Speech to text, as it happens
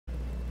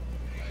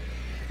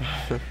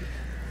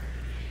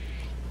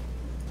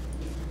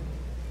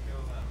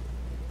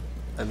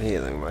I'm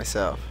healing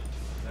myself.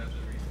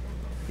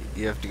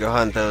 You have to go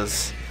hunt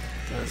those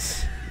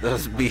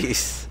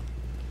beasts.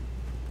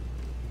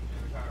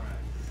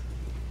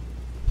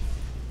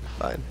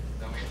 Fine.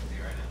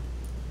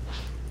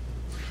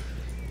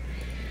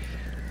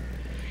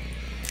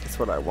 That's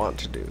what I want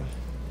to do.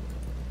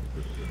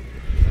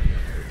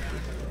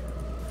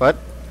 What?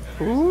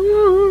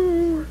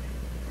 Ooh.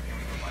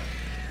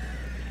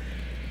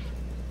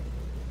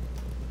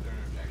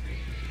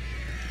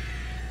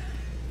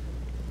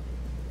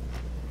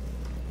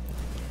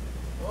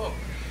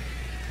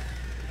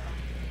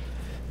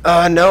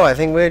 No, I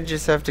think we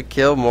just have to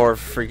kill more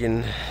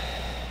freaking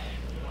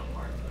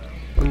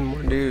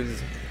more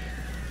dudes.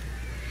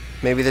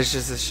 Maybe there's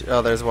just a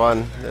oh, there's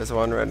one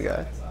red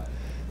guy.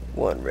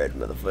 One red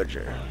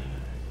motherfucker.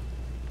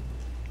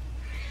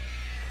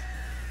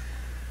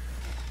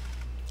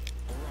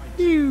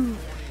 Ew.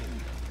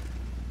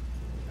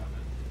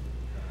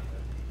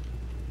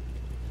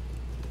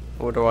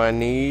 What do I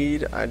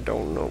need? I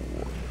don't know.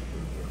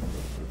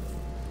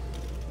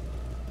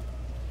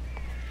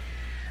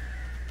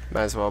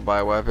 Might as well buy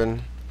a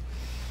weapon.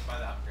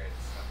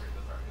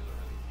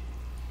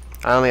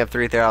 I only have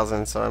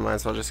 3,000, so I might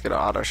as well just get an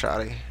auto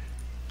shotty.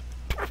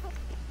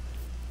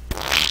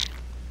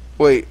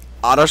 Wait,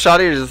 auto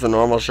shotty or just a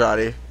normal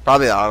shotty?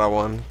 Probably the auto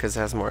one, because it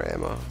has more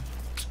ammo.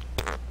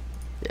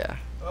 Yeah.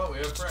 Oh, we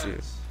have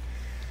friends.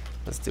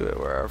 Let's do it.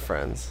 We're our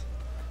friends.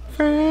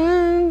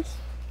 Friends!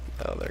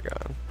 Oh, they're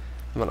gone.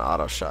 I'm gonna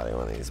auto shotty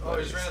one of these buddies. Oh,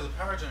 he just ran out of the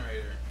power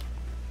generator.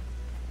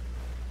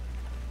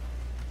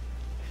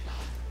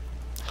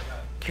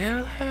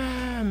 Kill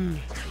him!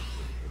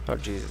 Oh,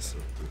 Jesus.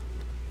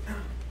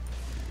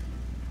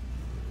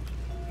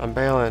 I'm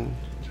bailing.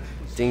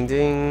 Ding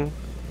ding.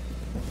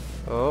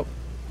 Oh.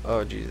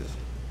 Oh, Jesus.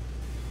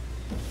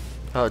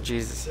 Oh,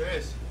 Jesus.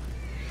 Serious?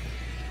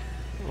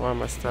 Why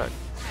am I stuck?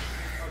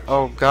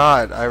 Oh,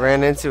 God. I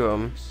ran into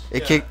him.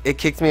 It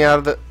kicked me out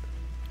of the...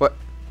 What?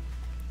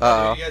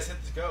 Uh-oh. You guys hit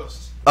the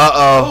ghost.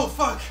 Uh-oh. Oh,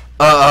 fuck!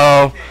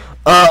 Uh-oh.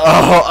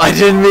 Uh-oh. I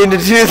didn't mean to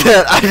do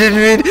that. I didn't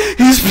mean...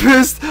 He's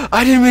pissed.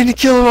 I didn't mean to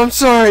kill him. I'm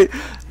sorry.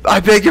 I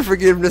beg your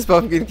forgiveness,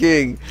 Pumpkin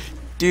King.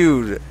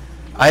 Dude.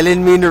 I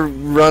didn't mean to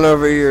run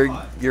over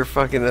your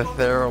fucking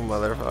ethereal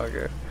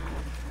motherfucker.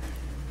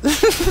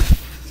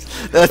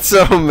 That's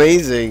so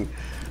amazing.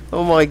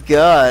 Oh my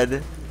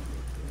god.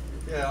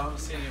 Yeah, I don't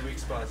see any weak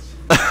spots.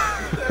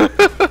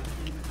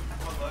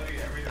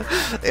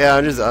 Yeah,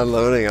 I'm just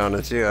unloading on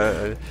it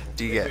too.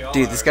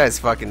 Dude, this guy's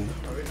fucking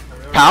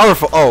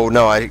powerful. Oh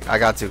no, I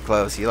got too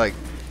close. He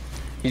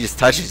just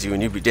touches you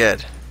and you be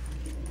dead.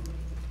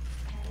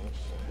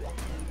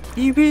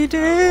 You be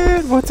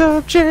dead. What's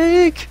up,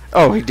 Jake?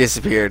 Oh, he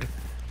disappeared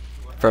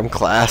from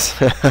class.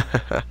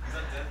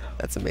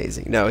 That's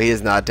amazing. No, he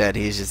is not dead.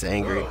 He's just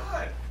angry.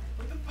 What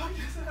the fuck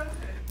is that?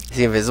 Is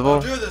he invisible?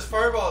 Oh, dude, this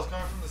fireball is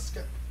coming from the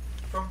sky.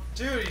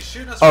 Dude, he's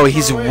shooting us. Oh, from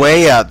he's far away.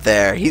 way up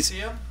there. He's. See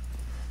him?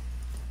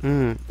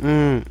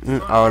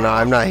 Oh no,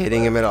 I'm not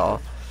hitting him at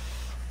all.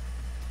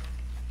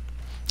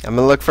 I'm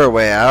gonna look for a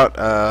way out.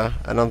 I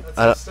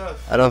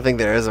don't think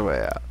there is a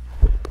way out.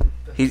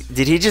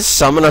 Did he just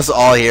summon us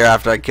all here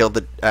after I killed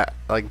the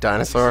like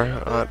dinosaur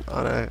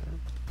on a?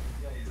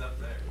 Yeah, he's up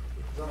there.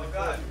 Oh my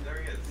god,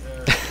 there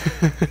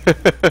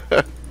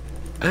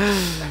he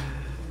is.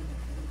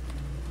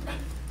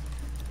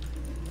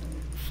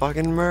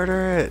 Fucking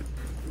murder it!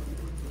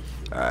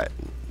 All right,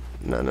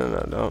 no,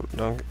 don't.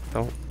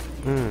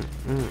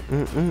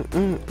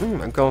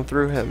 I'm going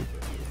through him.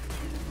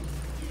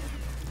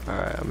 All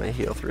right, I'm gonna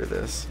heal through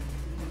this.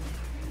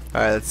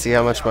 All right, let's see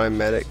how much my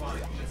medic.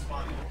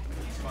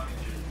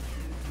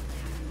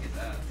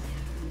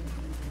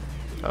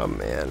 Oh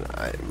man,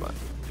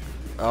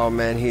 oh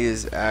man, he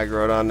is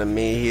aggroed onto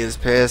me. He is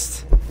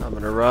pissed. I'm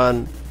gonna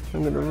run.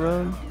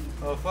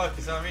 Oh fuck,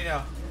 he's on me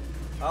now.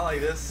 I don't like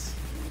this.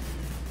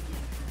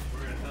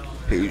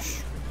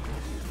 Peace.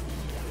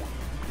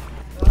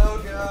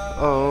 Oh god.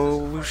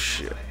 Oh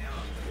shit.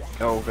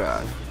 Oh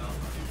god.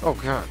 Oh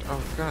god.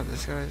 Oh god.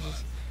 This guy is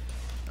just.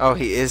 Oh,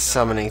 he is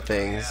summoning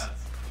things.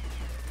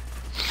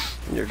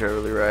 You're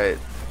totally right.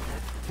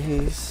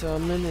 He's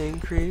summoning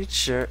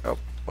creature.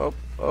 Oh.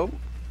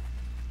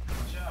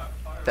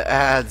 The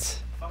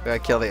ads. We gotta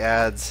kill the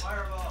ads.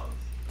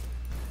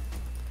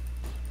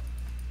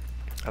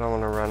 I don't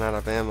want to run out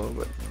of ammo,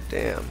 but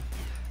damn.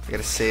 I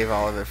gotta save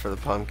all of it for the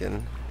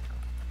pumpkin.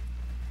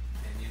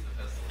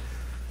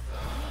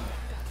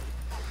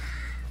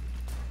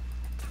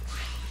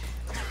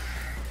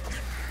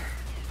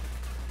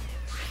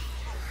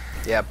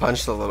 Yeah,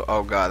 punch the little.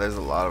 Oh god, there's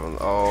a lot of them.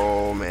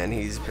 Oh man,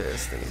 he's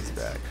pissed and he's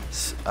back.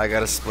 I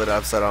gotta split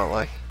up so I don't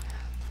like.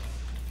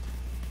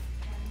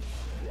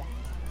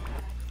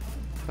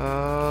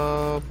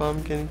 Oh,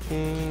 Pumpkin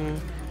King.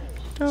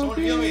 Someone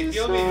heal me,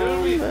 heal me,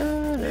 heal me.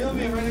 Heal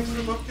me right next to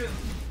the pumpkin.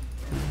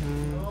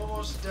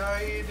 Almost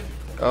died.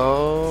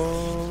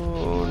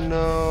 Oh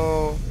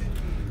no.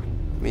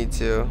 Me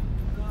too.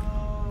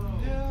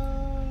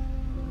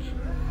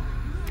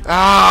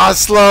 Ah,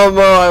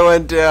 slow-mo, I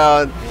went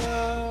down.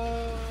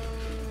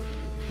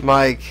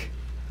 Mike,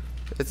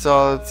 it's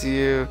all up to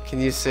you.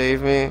 Can you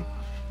save me?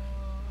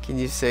 Can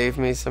you save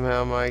me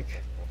somehow,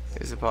 Mike?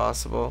 Is it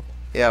possible?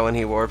 Yeah, when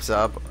he warps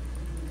up.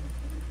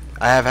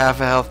 I have half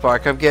a health bar.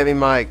 Come get me,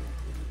 Mike.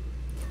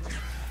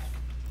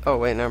 Oh,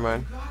 wait, never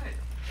mind.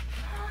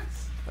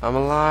 I'm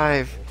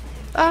alive.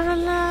 I'm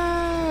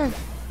alive.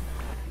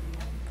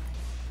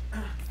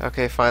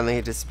 Okay, finally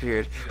he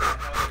disappeared.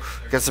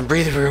 Got some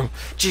breathing room.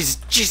 Jesus,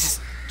 Jesus,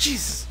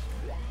 Jesus.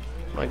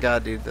 My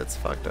God, dude, that's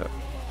fucked up.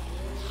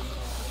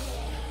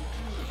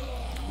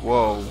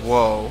 Whoa,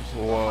 whoa,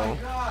 whoa.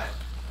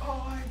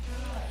 Oh my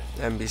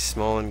god. MB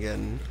Smolin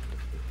getting.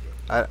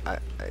 I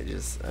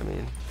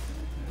mean.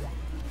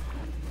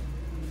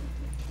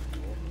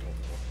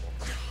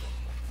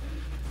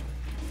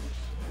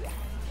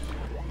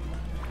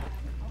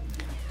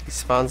 He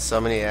spawns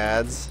so many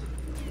ads.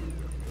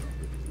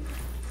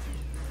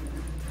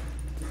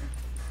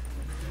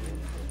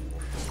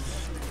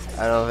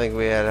 I don't think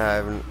we had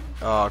having.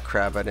 Oh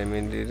crap! I didn't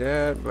mean to do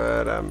that,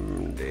 but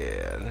I'm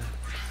dead.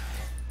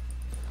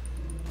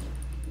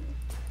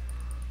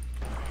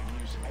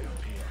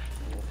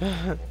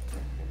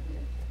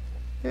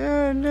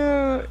 Yeah,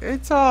 no,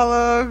 it's all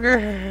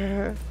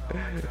ogre. Oh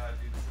my god,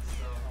 dude, this is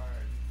so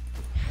hard.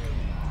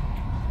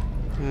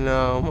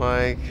 No,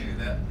 Mike. Dude,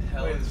 that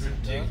hell is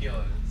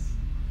ridiculous.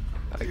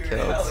 I Dude,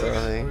 killed We're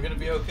something. gonna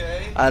be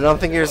okay? I don't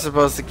think you're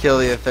supposed to kill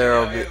the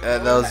ethereal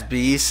those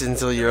beasts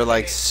until you're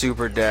like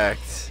super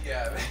decked.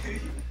 Yeah,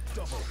 maybe.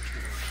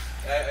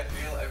 I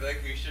feel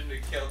like we shouldn't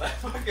have killed that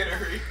fucking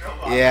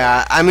arena.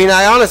 Yeah, I mean,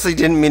 I honestly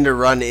didn't mean to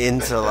run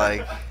into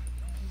like.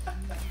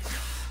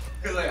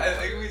 Cause like I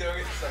think we don't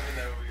get to summon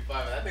that would be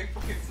fine, but I think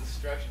fucking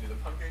destruction. Dude, the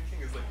Pumpkin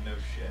King is like no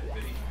shit,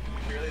 but he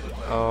really looks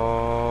like.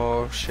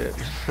 Oh shit!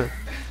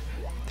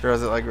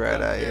 Throws it like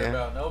right at care you.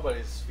 about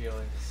nobody's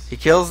feelings. He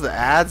kills the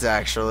ads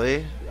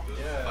actually.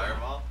 Yeah.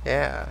 Fireball.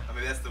 Yeah. I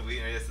mean that's the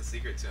that's the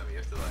secret to him. You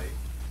have to like,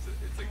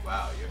 it's like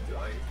wow, you have to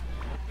like,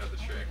 know the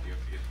trick. You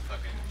have to get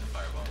fucking the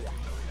fireball.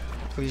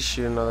 Please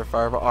shoot another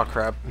fireball. Oh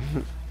crap.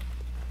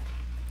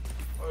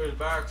 Oh, he's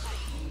back.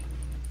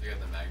 You got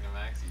the Magnum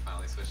Axe. You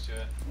finally switched to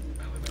it.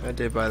 I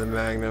did buy the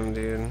Magnum,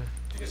 dude.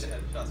 You get the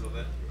headshots with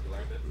it. You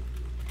learned it.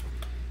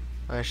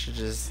 I should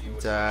just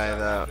die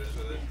though.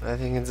 I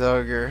think it's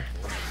ogre.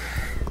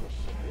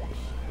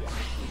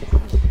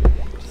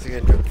 Just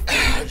gonna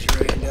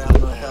drain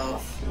down my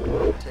health.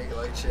 Take it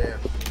like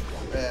champ.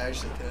 Wait,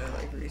 actually, can I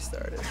like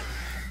restart it?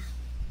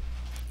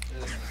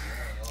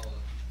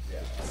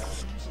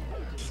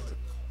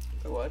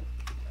 The what?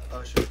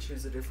 Oh, should I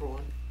choose a different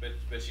one?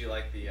 But you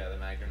like the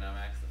Magnum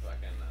Axe, the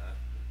fucking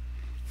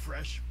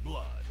Fresh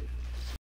blood.